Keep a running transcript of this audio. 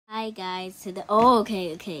Hi guys.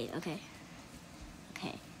 Okay.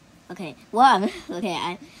 Well,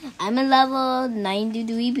 I'm in level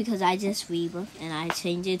 93 because I just rebirth and I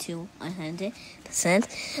changed it to 100%.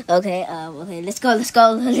 Okay. Let's go.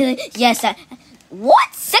 Yes.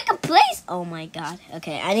 What? Second place? Oh my god.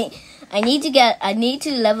 Okay. I need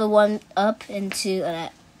to level 1 up into.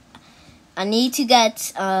 I need to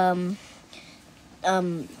get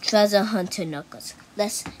treasure hunter knuckles.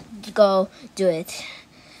 Let's go do it.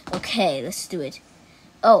 Okay, let's do it.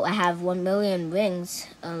 Oh, I have 1 million rings.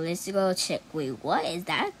 Let's go check. Wait, what is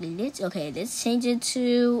that? Okay, let's change it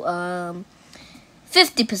to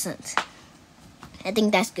 50%. I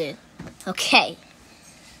think that's good. Okay.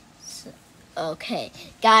 Okay,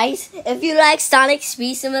 guys, if you like Sonic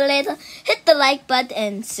Speed Simulator, hit the like button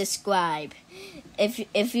and subscribe.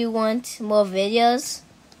 If you want more videos,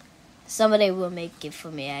 somebody will make it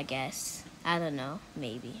for me, I guess. I don't know.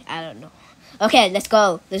 Maybe. I don't know. Okay, let's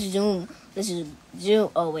go. Let's zoom.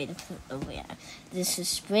 Oh, wait. This is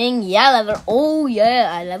spring. Yeah, level. Oh,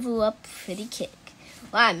 yeah. I level up pretty quick.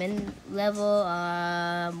 Wow, I'm in level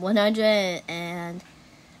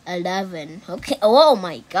 111. Okay. Oh,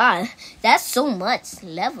 my God. That's so much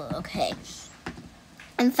level. Okay.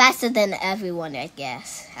 I'm faster than everyone, I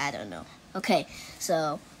guess. I don't know. Okay,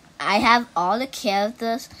 so I have all the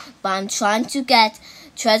characters, but I'm trying to get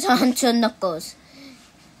treasure hunter knuckles.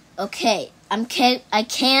 Okay, I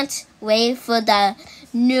can't wait for the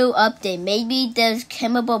new update. Maybe there's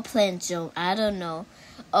chemical plant zone. I don't know.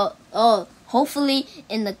 Hopefully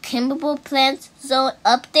in the chemical plant zone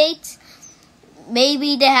update,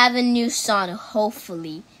 maybe they have a new song.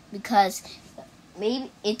 Hopefully, because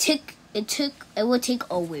maybe it will take.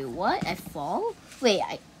 Oh wait, what? I fall? Wait,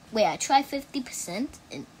 I tried 50%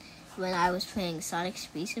 when I was playing Sonic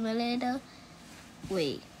Speed Simulator.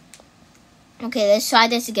 Wait. Okay, let's try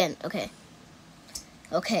this again. Okay,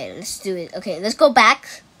 let's do it. Okay, let's go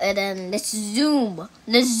back and then let's zoom.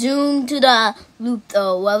 Let's zoom to the loop,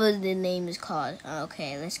 whatever the name is called.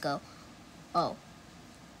 Okay, let's go. Oh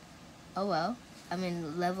well. I'm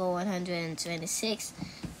in level 126.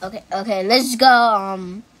 Okay, let's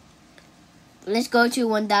go. Let's go to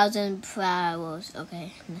 1,000 per hours.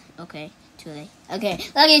 Okay, too late. Okay,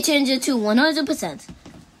 let me change it to 100%.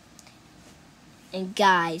 And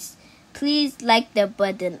guys, please like the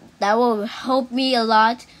button. That will help me a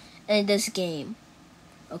lot in this game.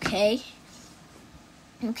 Okay.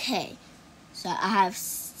 So I have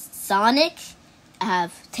Sonic, I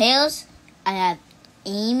have Tails, I have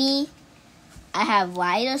Amy, I have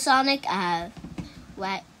Rider Sonic, I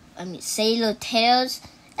have Sailor Tails,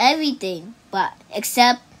 everything, but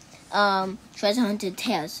except Treasure Hunter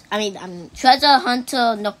Tails. Treasure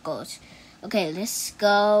Hunter Knuckles. Okay, let's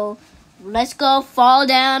go. Fall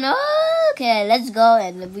down. Okay, let's go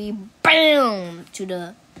and we bam to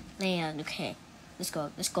the land. Okay, let's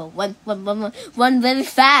go. One very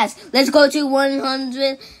fast. Let's go to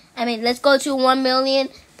 100. Let's go to 1 million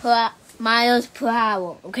miles per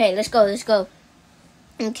hour. Okay, let's go.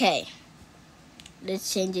 Okay,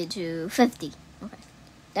 let's change it to 50. Okay,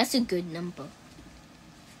 that's a good number.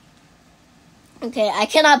 Okay, I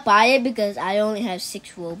cannot buy it because I only have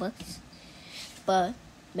 6 Robux. But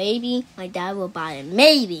maybe my dad will buy it.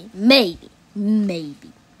 Maybe. Okay,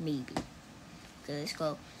 let's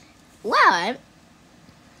go. Wow.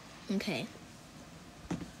 Okay.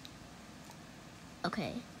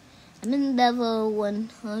 I'm in level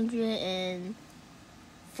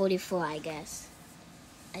 144, I guess.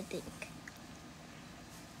 I think.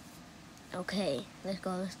 Okay, let's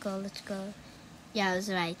go. Yeah, that's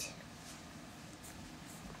right.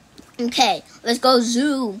 Okay, let's go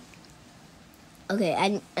zoom. Okay,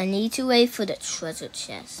 I need to wait for the treasure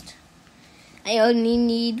chest. I only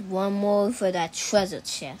need 1 more for that treasure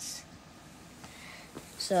chest.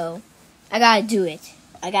 So, I gotta do it.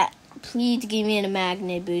 Please give me a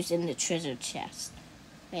magnet boost in the treasure chest.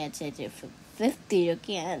 I had to do it for 50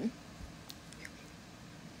 again.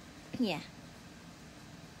 Yeah.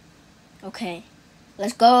 Okay.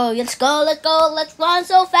 Let's go. Let's run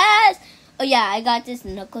so fast. Oh yeah, I got this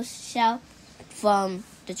Knuckles shell from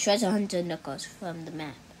the Treasure Hunter Knuckles from the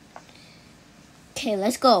map. Okay,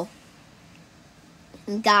 let's go.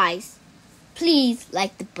 And guys, please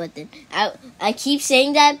like the button. I keep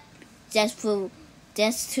saying that just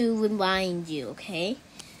to remind you, okay?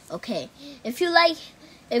 Okay. If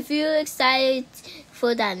you're excited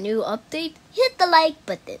for that new update, hit the like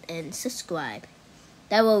button and subscribe.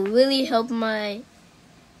 That will really help my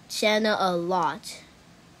channel a lot.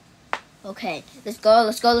 Okay, let's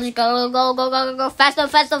go. Go. Faster.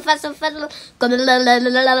 Okay,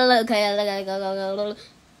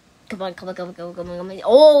 go. Come on.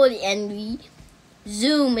 Oh, and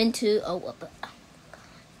zoom into. Oh,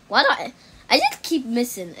 why do I just keep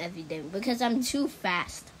missing everything because I'm too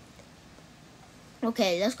fast.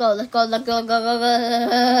 Okay, let's go. Go. Let's go.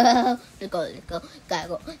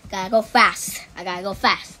 Gotta go fast. I gotta go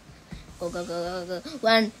fast. Go.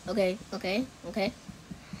 Run. Okay.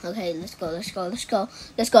 Okay, let's go.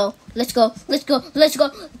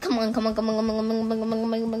 Come on. Okay,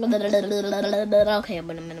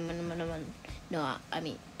 no, I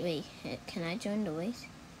mean, wait, can I join the race?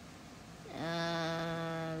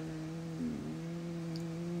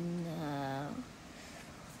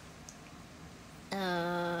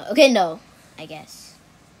 Okay, no, I guess.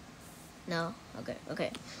 No, okay.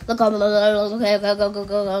 Look, go.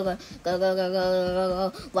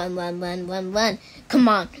 Run. Come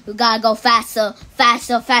on, we gotta go faster.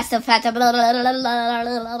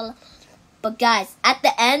 But guys, at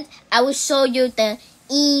the end, I will show you the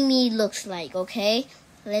Amy looks like, okay?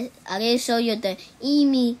 I'll show you the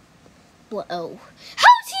Amy. Whoa. How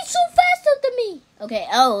is he so faster than me? Okay,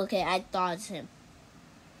 I dodged him.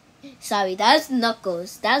 Sorry, that's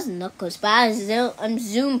Knuckles. But I'm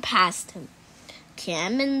zoomed past him. Okay,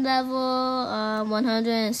 I'm in level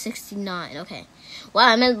 169. Okay. Wow,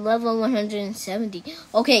 I'm at level 170.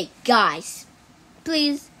 Okay, guys,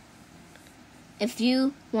 please, if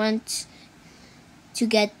you want to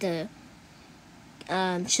get the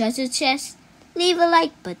treasure chest, leave a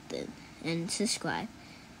like button and subscribe.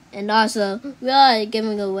 And also, we are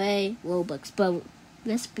giving away Robux, but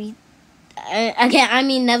let's be. Okay, I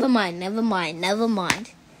mean, never mind.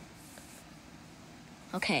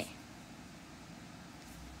 Okay.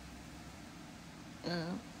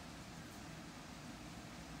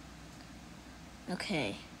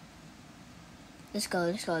 Okay. Let's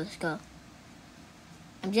go.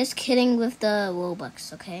 I'm just kidding with the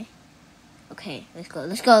Robux, okay? Okay, let's go.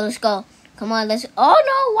 Come on, oh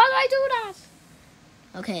no, why did I do that?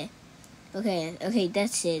 Okay,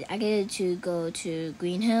 that's it. I get to go to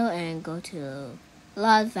Green Hill and go to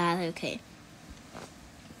Lost Valley. Okay,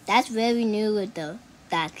 that's very new with that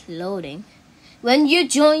loading. When you're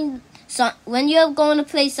going to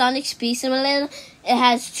play Sonic Speed Simulator, it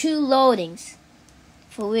has 2 loadings.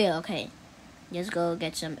 For real, okay. Let's go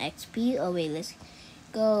get some XP. Oh wait, let's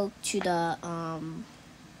go to the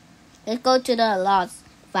Lost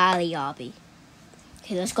Valley obby.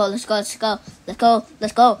 Okay, let's go.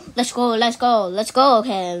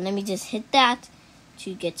 Okay, let me just hit that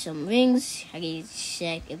to get some rings. I can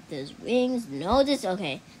check if there's rings. No,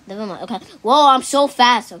 okay. Never mind. Okay. Whoa, I'm so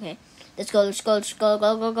fast. Okay. Let's go. Go.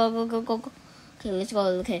 Okay, let's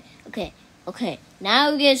go. Okay. Now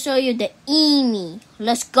we're gonna show you the Amy.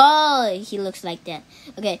 Let's go. He looks like that.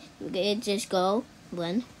 Okay, we're gonna just go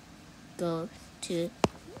to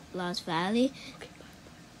Lost Valley.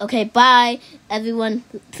 Okay, bye everyone.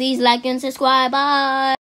 Please like and subscribe. Bye.